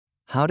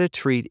How to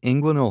treat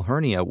inguinal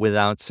hernia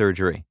without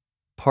surgery.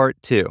 Part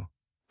 2.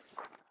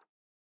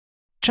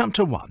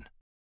 Chapter 1.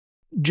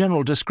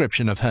 General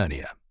description of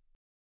hernia.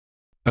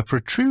 A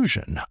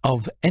protrusion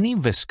of any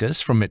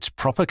viscus from its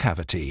proper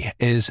cavity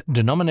is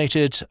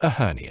denominated a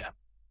hernia.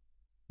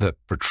 The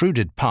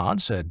protruded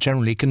parts are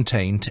generally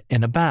contained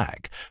in a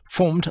bag,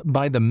 formed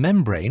by the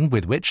membrane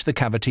with which the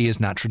cavity is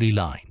naturally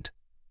lined.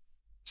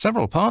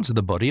 Several parts of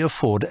the body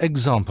afford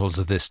examples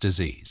of this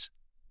disease.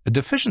 A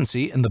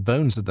deficiency in the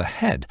bones of the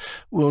head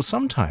will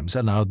sometimes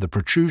allow the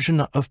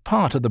protrusion of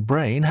part of the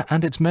brain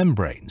and its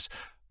membranes,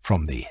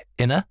 from the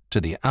inner to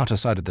the outer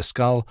side of the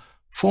skull,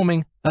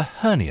 forming a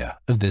hernia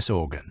of this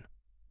organ.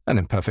 An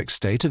imperfect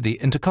state of the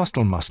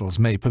intercostal muscles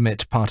may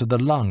permit part of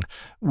the lung,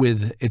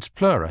 with its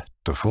pleura,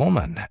 to form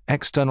an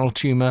external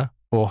tumor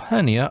or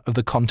hernia of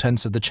the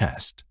contents of the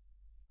chest.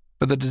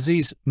 But the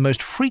disease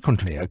most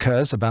frequently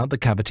occurs about the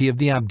cavity of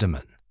the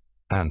abdomen,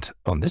 and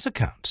on this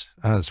account,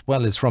 as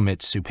well as from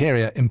its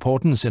superior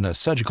importance in a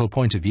surgical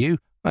point of view,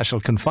 I shall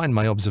confine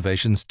my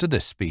observations to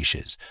this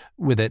species,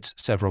 with its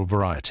several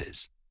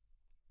varieties.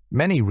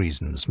 Many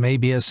reasons may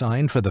be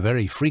assigned for the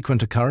very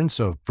frequent occurrence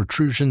of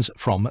protrusions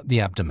from the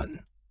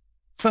abdomen.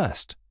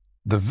 First,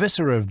 the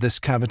viscera of this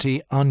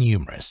cavity are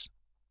numerous,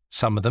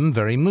 some of them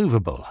very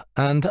movable,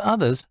 and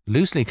others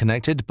loosely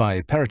connected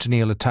by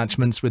peritoneal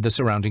attachments with the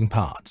surrounding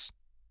parts,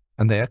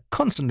 and they are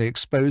constantly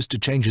exposed to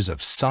changes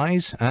of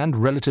size and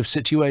relative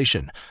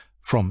situation,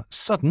 from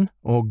sudden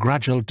or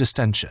gradual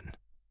distension.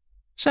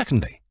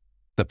 Secondly,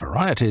 the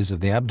parietes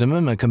of the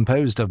abdomen are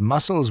composed of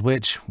muscles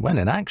which, when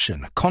in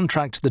action,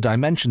 contract the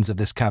dimensions of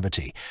this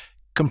cavity,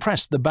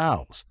 compress the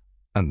bowels,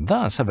 and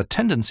thus have a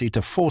tendency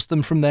to force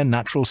them from their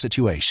natural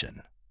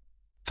situation.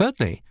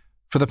 Thirdly,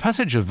 for the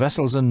passage of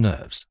vessels and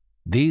nerves,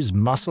 these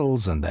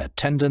muscles and their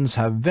tendons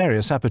have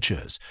various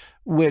apertures,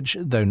 which,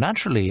 though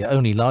naturally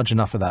only large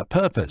enough for that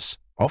purpose,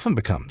 often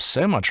become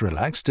so much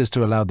relaxed as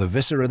to allow the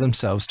viscera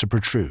themselves to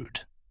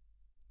protrude.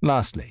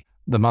 Lastly,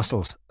 the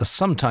muscles are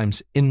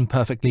sometimes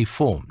imperfectly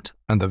formed,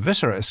 and the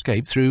viscera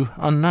escape through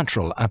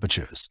unnatural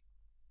apertures.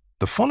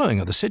 The following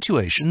are the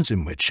situations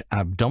in which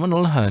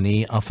abdominal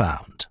herniae are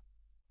found.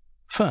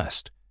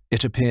 First,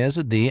 it appears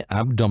at the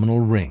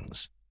abdominal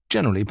rings,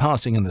 generally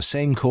passing in the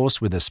same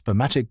course with the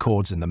spermatic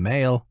cords in the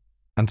male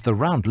and the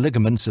round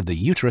ligaments of the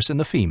uterus in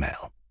the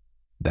female.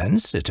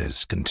 Thence it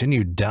is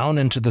continued down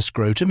into the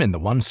scrotum in the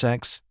one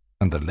sex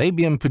and the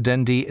labium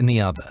pudendi in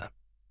the other.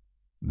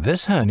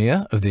 This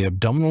hernia of the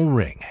abdominal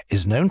ring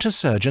is known to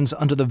surgeons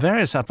under the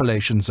various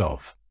appellations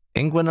of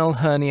inguinal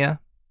hernia,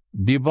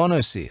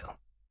 bubonocele,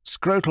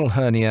 scrotal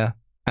hernia,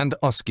 and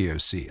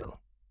oschiocele.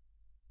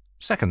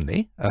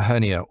 Secondly, a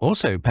hernia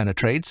also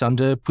penetrates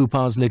under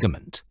Puppar's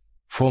ligament,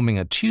 forming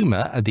a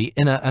tumor at the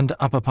inner and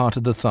upper part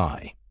of the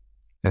thigh.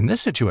 In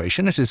this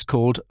situation it is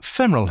called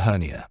femoral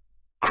hernia,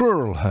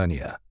 crural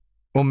hernia,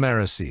 or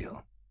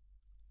merocele.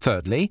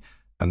 Thirdly,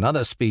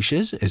 another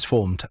species is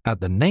formed at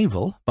the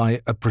navel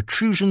by a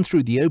protrusion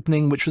through the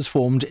opening which was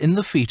formed in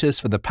the fetus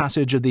for the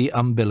passage of the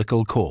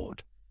umbilical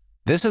cord.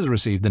 This has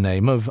received the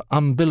name of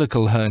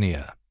umbilical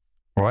hernia,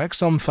 or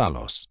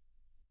exomphalos.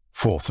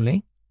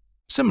 Fourthly,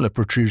 similar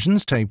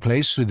protrusions take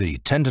place through the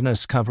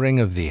tendinous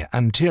covering of the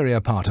anterior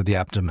part of the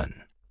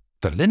abdomen.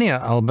 The linea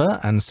alba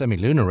and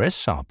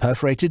semilunaris are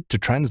perforated to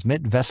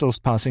transmit vessels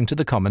passing to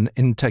the common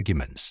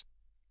integuments.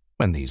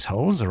 When these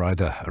holes are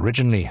either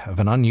originally of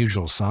an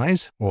unusual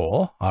size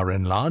or are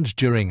enlarged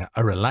during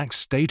a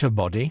relaxed state of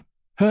body,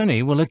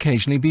 herniae will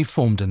occasionally be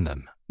formed in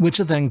them,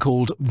 which are then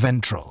called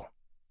ventral.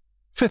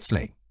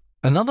 Fifthly,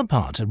 another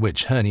part at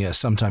which hernia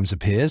sometimes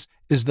appears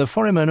is the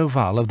foramen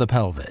ovale of the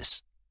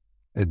pelvis.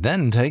 It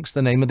then takes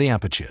the name of the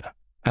aperture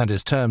and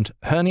is termed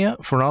hernia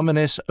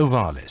foraminis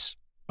ovalis,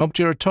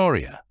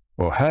 obturatoria,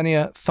 or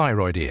hernia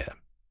thyroidea.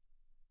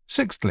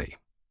 Sixthly,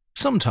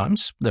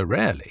 sometimes, though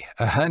rarely,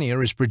 a hernia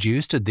is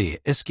produced at the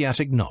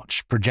ischiatic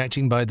notch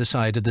projecting by the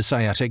side of the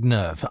sciatic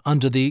nerve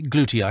under the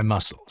glutei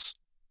muscles.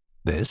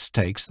 This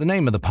takes the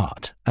name of the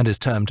part and is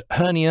termed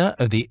hernia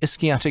of the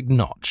ischiatic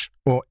notch,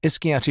 or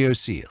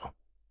ischiatiocele.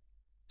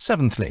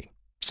 Seventhly,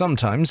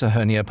 sometimes a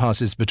hernia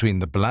passes between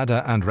the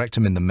bladder and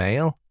rectum in the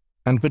male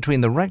and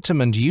between the rectum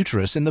and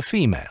uterus in the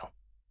female,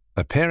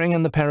 appearing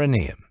in the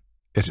perineum.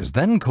 It is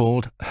then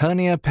called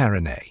hernia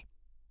perinae.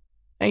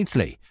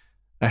 Eighthly,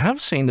 I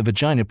have seen the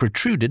vagina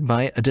protruded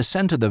by a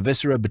descent of the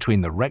viscera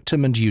between the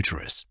rectum and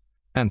uterus,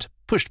 and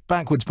pushed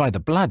backwards by the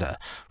bladder,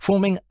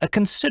 forming a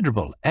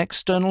considerable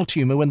external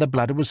tumor when the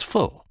bladder was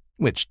full,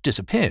 which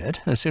disappeared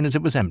as soon as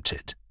it was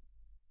emptied.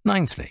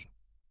 Ninthly,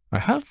 I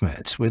have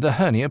met with a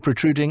hernia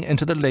protruding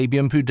into the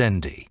labium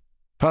pudendi,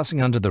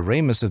 passing under the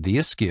ramus of the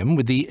ischium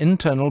with the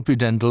internal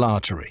pudendal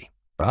artery,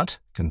 but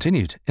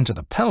continued into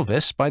the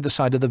pelvis by the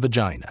side of the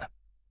vagina.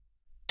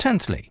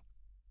 Tenthly,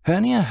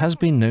 hernia has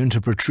been known to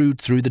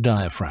protrude through the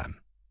diaphragm,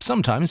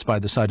 sometimes by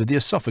the side of the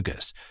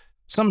esophagus,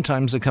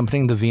 sometimes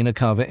accompanying the vena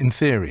cava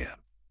inferior,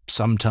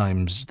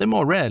 sometimes, though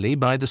more rarely,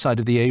 by the side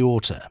of the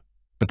aorta,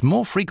 but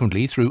more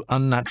frequently through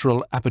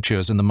unnatural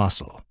apertures in the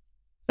muscle.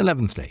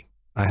 11thly,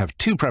 I have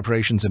two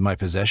preparations in my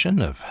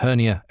possession of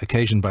hernia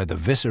occasioned by the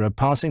viscera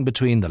passing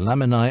between the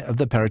laminae of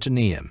the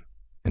peritoneum.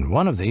 In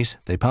one of these,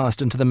 they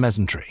passed into the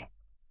mesentery.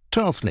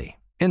 Twelfthly,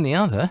 in the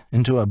other,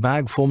 into a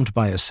bag formed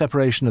by a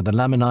separation of the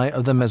laminae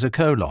of the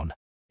mesocolon,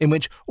 in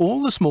which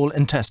all the small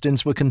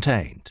intestines were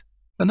contained.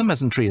 When the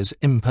mesentery is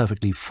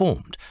imperfectly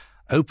formed,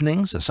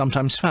 openings are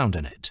sometimes found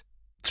in it,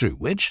 through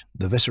which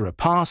the viscera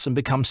pass and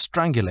become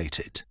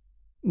strangulated.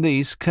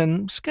 These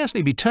can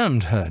scarcely be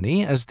termed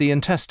herniae, as the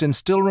intestine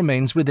still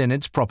remains within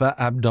its proper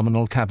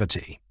abdominal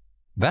cavity.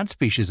 That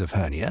species of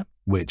hernia,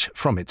 which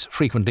from its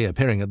frequently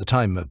appearing at the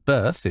time of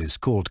birth is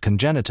called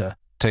congenita,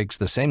 takes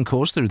the same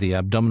course through the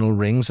abdominal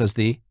rings as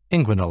the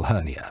inguinal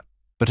hernia.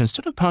 But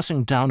instead of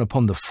passing down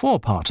upon the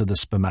forepart of the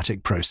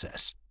spermatic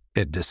process,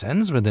 it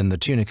descends within the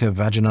tunica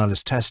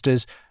vaginalis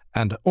testis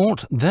and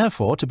ought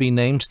therefore to be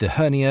named the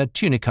hernia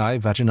tunicae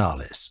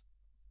vaginalis.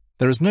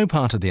 There is no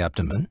part of the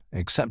abdomen,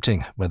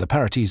 excepting where the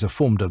parotids are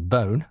formed of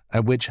bone,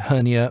 at which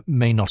hernia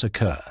may not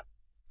occur.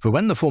 For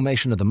when the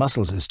formation of the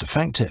muscles is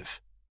defective,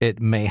 it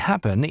may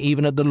happen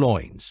even at the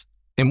loins,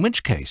 in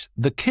which case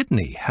the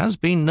kidney has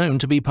been known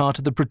to be part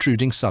of the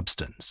protruding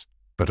substance.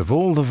 But of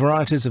all the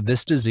varieties of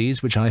this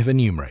disease which I have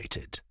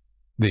enumerated,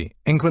 the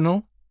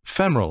inguinal,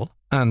 femoral,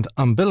 and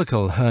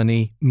umbilical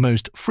herniae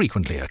most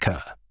frequently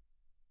occur.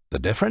 The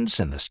difference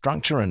in the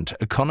structure and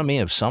economy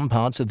of some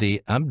parts of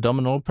the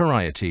abdominal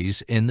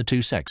parietes in the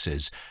two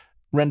sexes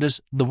renders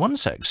the one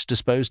sex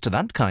disposed to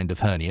that kind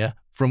of hernia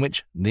from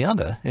which the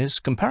other is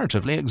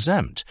comparatively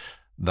exempt.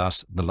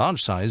 Thus, the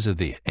large size of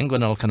the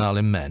inguinal canal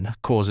in men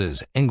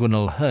causes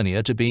inguinal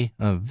hernia to be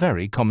a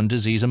very common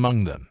disease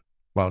among them,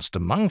 whilst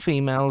among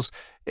females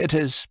it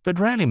is but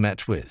rarely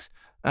met with,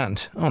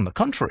 and, on the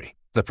contrary,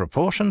 the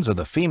proportions of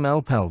the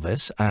female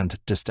pelvis and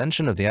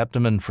distension of the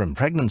abdomen from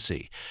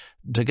pregnancy,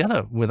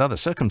 together with other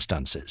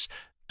circumstances,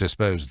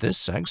 dispose this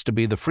sex to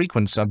be the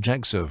frequent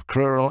subjects of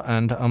crural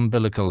and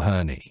umbilical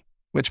herniae,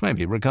 which may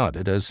be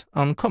regarded as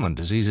uncommon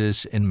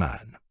diseases in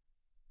man.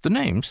 The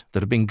names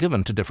that have been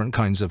given to different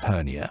kinds of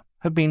hernia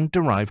have been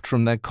derived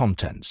from their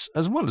contents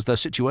as well as their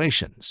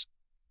situations.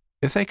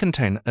 If they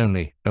contain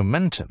only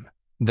omentum,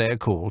 they are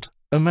called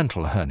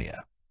omental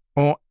hernia,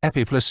 or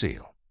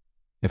epiplocele.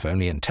 If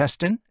only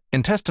intestine,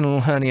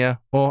 intestinal hernia,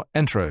 or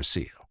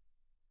enterocele.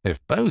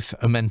 If both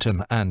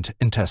omentum and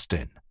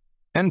intestine,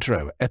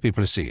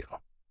 enteroepiplocele.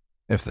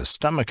 If the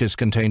stomach is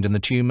contained in the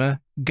tumor,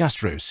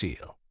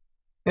 gastrocele.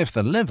 If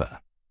the liver,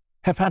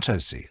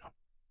 hepatocele.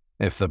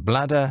 If the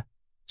bladder,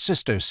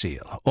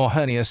 cystocele or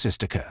hernia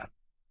cystica.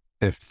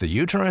 If the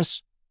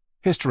uterus,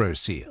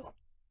 hysterocele.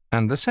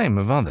 And the same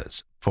of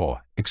others,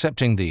 for,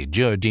 excepting the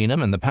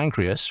duodenum and the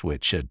pancreas,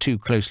 which are too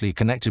closely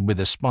connected with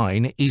the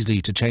spine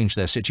easily to change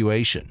their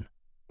situation,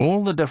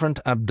 all the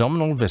different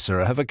abdominal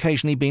viscera have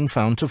occasionally been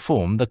found to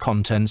form the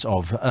contents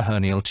of a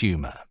hernial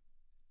tumor.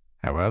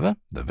 However,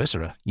 the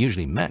viscera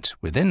usually met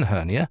within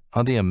hernia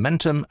are the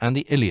omentum and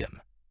the ileum.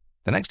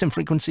 The next in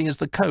frequency is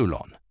the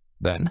colon,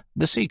 then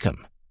the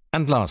cecum,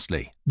 and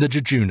lastly, the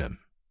jejunum.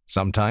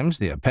 Sometimes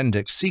the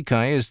appendix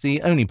cecae is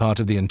the only part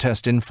of the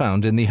intestine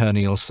found in the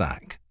hernial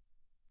sac.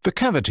 The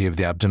cavity of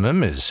the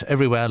abdomen is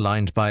everywhere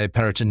lined by a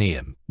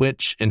peritoneum,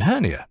 which, in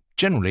hernia,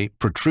 generally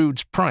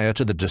protrudes prior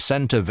to the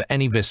descent of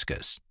any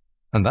viscus,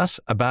 and thus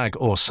a bag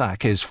or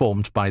sac is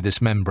formed by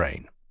this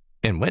membrane,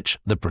 in which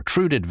the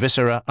protruded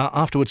viscera are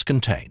afterwards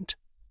contained.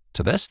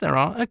 To this there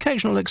are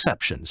occasional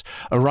exceptions,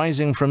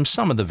 arising from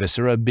some of the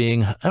viscera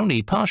being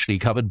only partially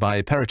covered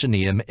by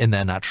peritoneum in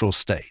their natural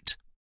state.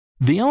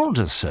 The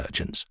older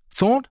surgeons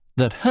thought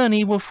that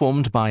herniae were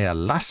formed by a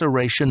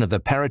laceration of the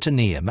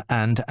peritoneum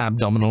and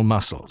abdominal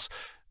muscles,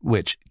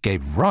 which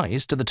gave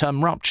rise to the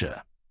term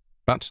rupture.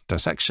 But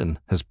dissection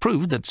has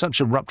proved that such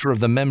a rupture of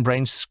the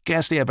membrane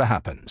scarcely ever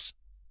happens.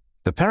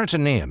 The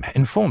peritoneum,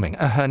 in forming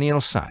a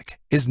hernial sac,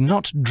 is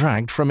not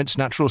dragged from its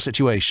natural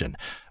situation,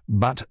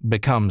 but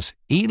becomes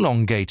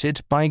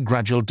elongated by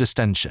gradual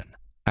distension,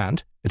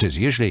 and it is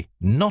usually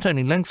not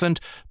only lengthened,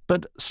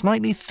 but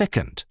slightly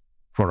thickened,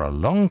 for a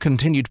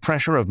long-continued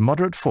pressure of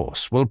moderate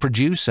force will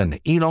produce an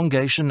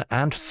elongation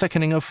and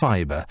thickening of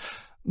fibre,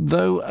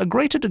 though a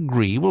greater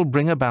degree will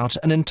bring about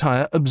an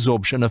entire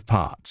absorption of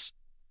parts.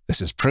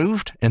 This is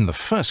proved, in the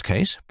first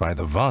case, by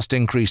the vast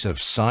increase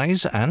of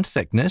size and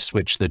thickness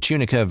which the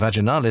tunica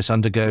vaginalis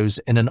undergoes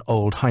in an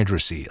old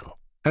hydrocele,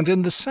 and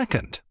in the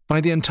second,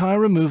 by the entire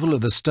removal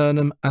of the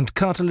sternum and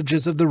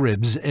cartilages of the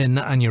ribs in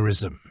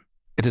aneurysm.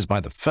 It is by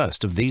the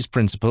first of these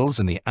principles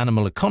in the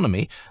animal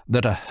economy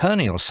that a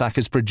hernial sac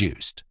is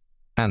produced,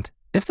 and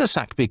if the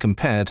sac be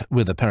compared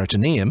with the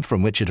peritoneum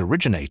from which it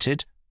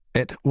originated,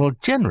 it will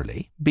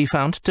generally be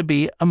found to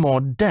be a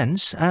more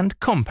dense and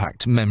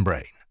compact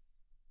membrane.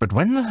 But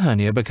when the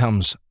hernia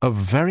becomes of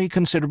very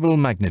considerable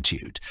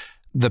magnitude,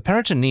 the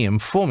peritoneum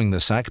forming the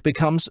sac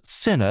becomes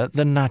thinner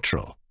than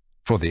natural,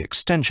 for the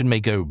extension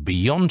may go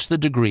beyond the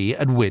degree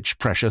at which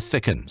pressure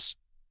thickens.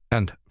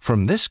 And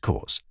from this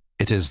cause,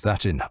 it is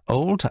that in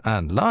old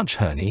and large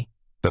herniae,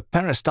 the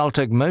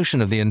peristaltic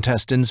motion of the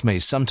intestines may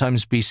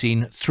sometimes be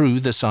seen through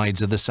the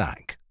sides of the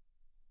sac.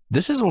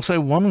 This is also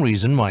one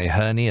reason why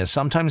hernia is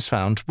sometimes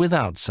found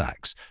without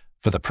sacs.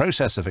 For the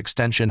process of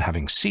extension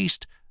having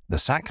ceased, the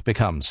sac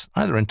becomes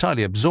either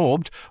entirely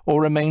absorbed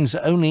or remains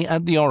only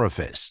at the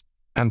orifice,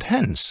 and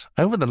hence,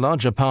 over the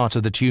larger part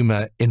of the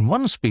tumor in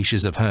one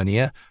species of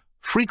hernia,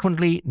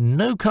 frequently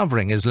no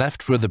covering is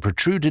left for the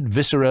protruded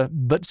viscera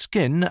but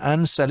skin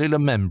and cellular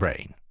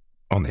membrane.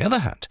 On the other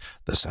hand,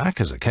 the sac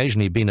has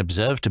occasionally been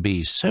observed to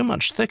be so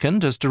much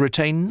thickened as to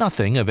retain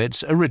nothing of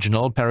its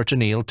original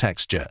peritoneal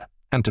texture,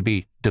 and to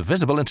be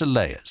divisible into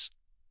layers.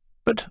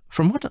 But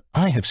from what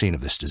I have seen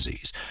of this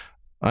disease,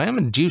 I am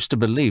induced to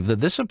believe that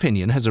this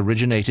opinion has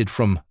originated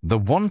from the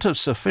want of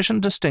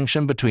sufficient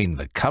distinction between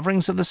the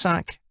coverings of the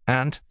sac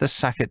and the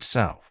sac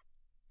itself.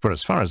 For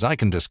as far as I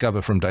can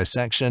discover from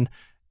dissection,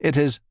 it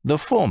is the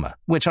former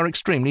which are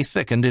extremely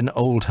thickened in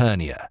old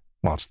hernia,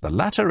 whilst the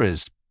latter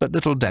is but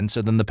little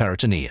denser than the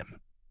peritoneum.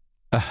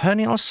 A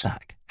hernial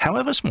sac,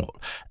 however small,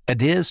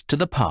 adheres to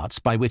the parts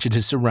by which it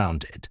is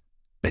surrounded,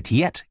 but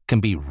yet can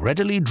be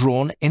readily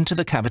drawn into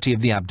the cavity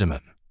of the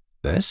abdomen.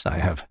 This I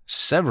have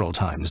several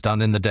times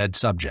done in the dead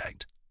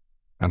subject,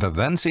 and have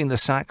then seen the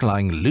sac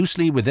lying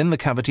loosely within the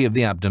cavity of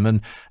the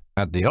abdomen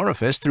at the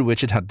orifice through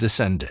which it had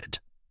descended.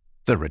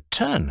 The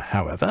return,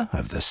 however,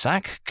 of the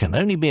sac can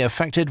only be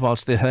effected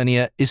whilst the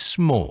hernia is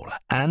small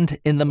and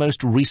in the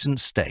most recent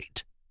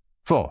state.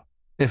 For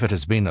if it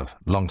has been of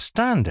long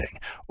standing,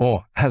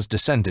 or has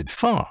descended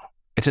far,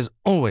 it has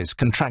always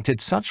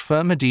contracted such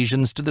firm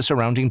adhesions to the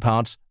surrounding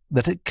parts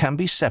that it can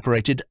be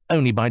separated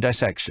only by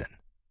dissection.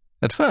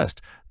 At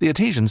first, the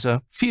adhesions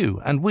are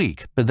few and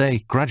weak, but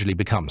they gradually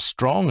become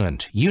strong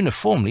and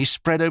uniformly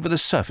spread over the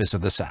surface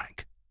of the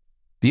sac.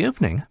 The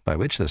opening by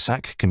which the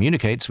sac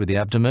communicates with the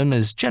abdomen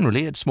is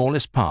generally its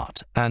smallest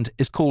part, and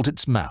is called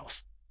its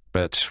mouth.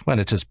 But when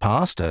it has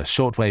passed a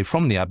short way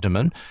from the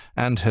abdomen,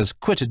 and has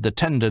quitted the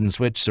tendons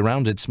which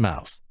surround its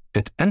mouth,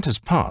 it enters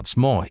parts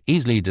more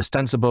easily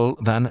distensible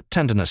than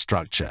tendinous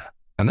structure,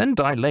 and then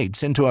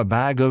dilates into a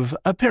bag of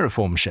a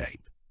piriform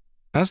shape.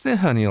 As the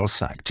hernial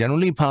sac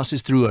generally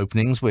passes through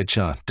openings which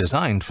are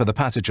designed for the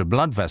passage of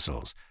blood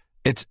vessels,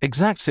 its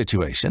exact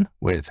situation,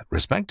 with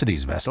respect to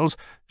these vessels,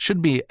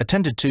 should be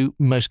attended to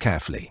most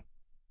carefully.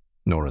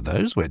 Nor are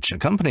those which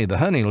accompany the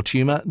hernial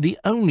tumor the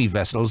only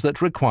vessels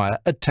that require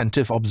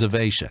attentive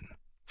observation.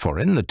 For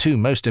in the two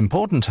most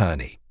important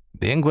herniae,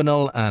 the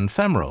inguinal and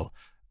femoral,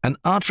 an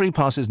artery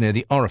passes near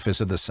the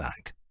orifice of the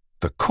sac,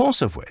 the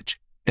course of which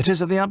it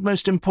is of the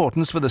utmost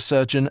importance for the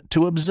surgeon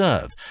to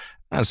observe,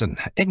 as an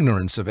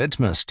ignorance of it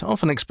must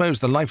often expose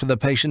the life of the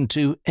patient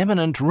to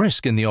imminent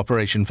risk in the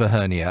operation for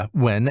hernia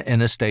when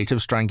in a state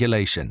of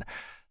strangulation,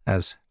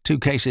 as two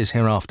cases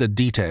hereafter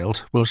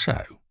detailed will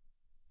show.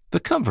 The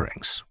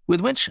coverings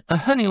with which a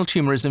hernial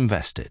tumor is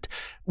invested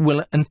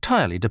will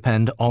entirely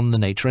depend on the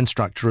nature and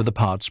structure of the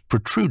parts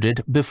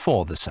protruded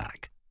before the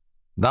sac.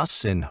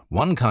 Thus, in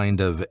one kind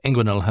of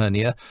inguinal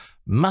hernia,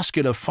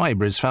 muscular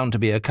fibre is found to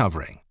be a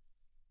covering.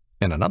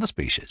 In another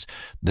species,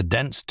 the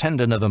dense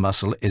tendon of a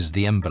muscle is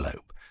the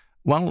envelope,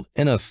 while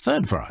in a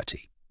third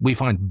variety, we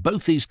find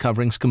both these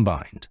coverings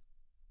combined.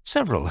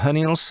 Several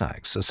hernial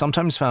sacs are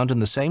sometimes found in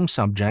the same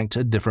subject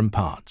at different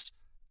parts.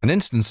 An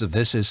instance of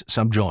this is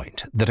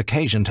subjoined that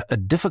occasioned a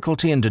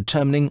difficulty in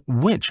determining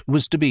which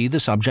was to be the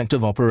subject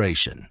of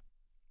operation.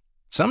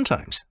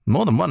 Sometimes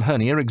more than one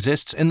hernia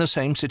exists in the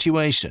same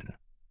situation.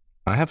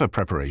 I have a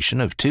preparation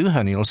of two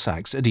hernial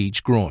sacs at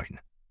each groin,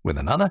 with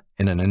another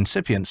in an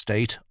incipient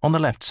state on the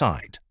left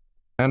side.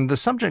 And the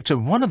subject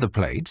of one of the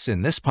plates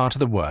in this part of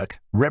the work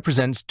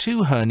represents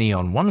two herniae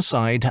on one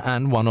side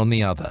and one on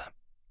the other.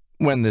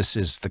 When this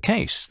is the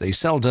case, they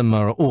seldom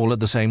are all at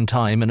the same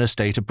time in a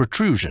state of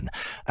protrusion,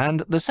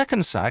 and the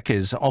second sac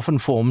is often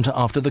formed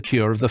after the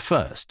cure of the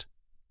first,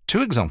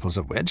 two examples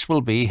of which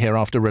will be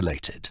hereafter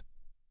related.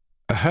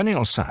 A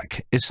hernial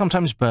sac is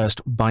sometimes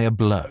burst by a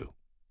blow.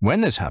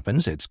 When this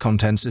happens, its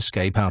contents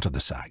escape out of the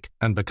sac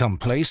and become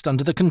placed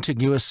under the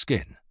contiguous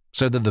skin,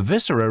 so that the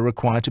viscera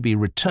require to be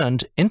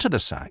returned into the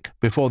sac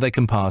before they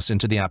can pass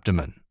into the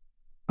abdomen.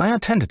 I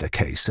attended a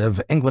case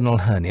of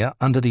inguinal hernia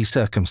under these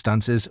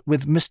circumstances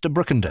with Mr.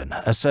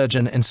 Brookenden, a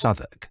surgeon in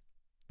Southwark.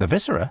 The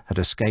viscera had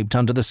escaped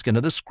under the skin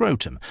of the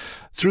scrotum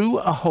through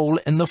a hole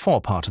in the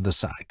forepart of the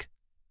sac,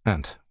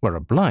 and were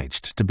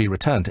obliged to be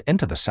returned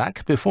into the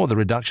sac before the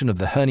reduction of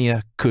the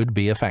hernia could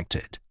be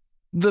effected.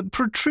 The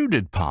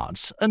protruded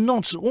parts are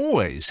not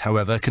always,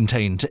 however,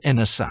 contained in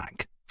a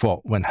sac, for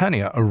when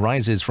hernia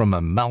arises from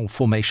a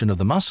malformation of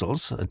the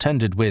muscles,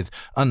 attended with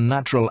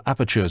unnatural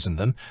apertures in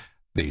them,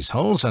 these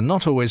holes are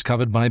not always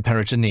covered by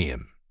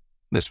peritoneum.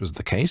 This was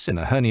the case in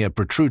a hernia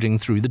protruding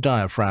through the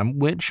diaphragm,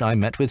 which I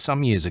met with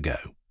some years ago.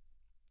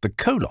 The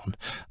colon,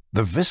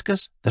 the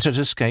viscus that had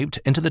escaped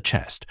into the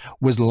chest,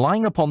 was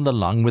lying upon the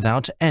lung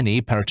without any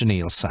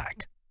peritoneal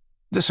sac.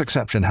 This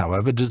exception,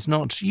 however, does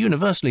not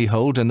universally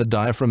hold in the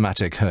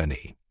diaphragmatic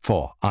hernia,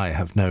 for I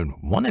have known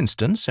one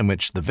instance in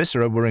which the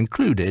viscera were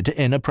included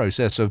in a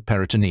process of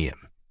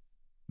peritoneum.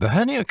 The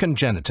hernia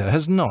congenita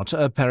has not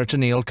a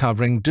peritoneal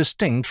covering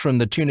distinct from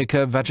the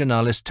tunica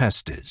vaginalis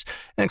testis,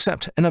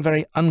 except in a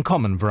very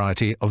uncommon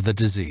variety of the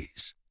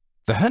disease.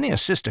 The hernia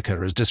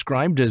cystica is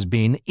described as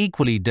being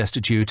equally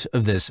destitute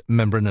of this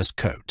membranous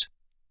coat,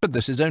 but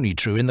this is only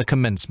true in the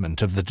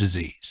commencement of the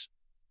disease.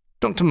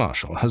 Dr.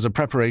 Marshall has a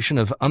preparation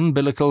of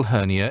umbilical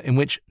hernia in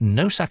which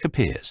no sac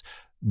appears,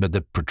 but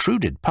the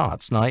protruded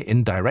parts lie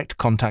in direct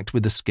contact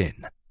with the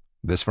skin.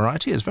 This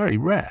variety is very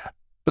rare,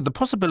 but the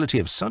possibility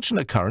of such an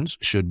occurrence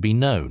should be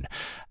known,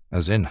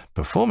 as in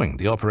performing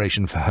the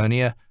operation for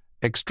hernia,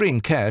 extreme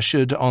care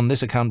should on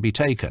this account be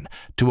taken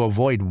to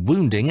avoid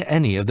wounding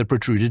any of the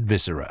protruded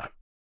viscera.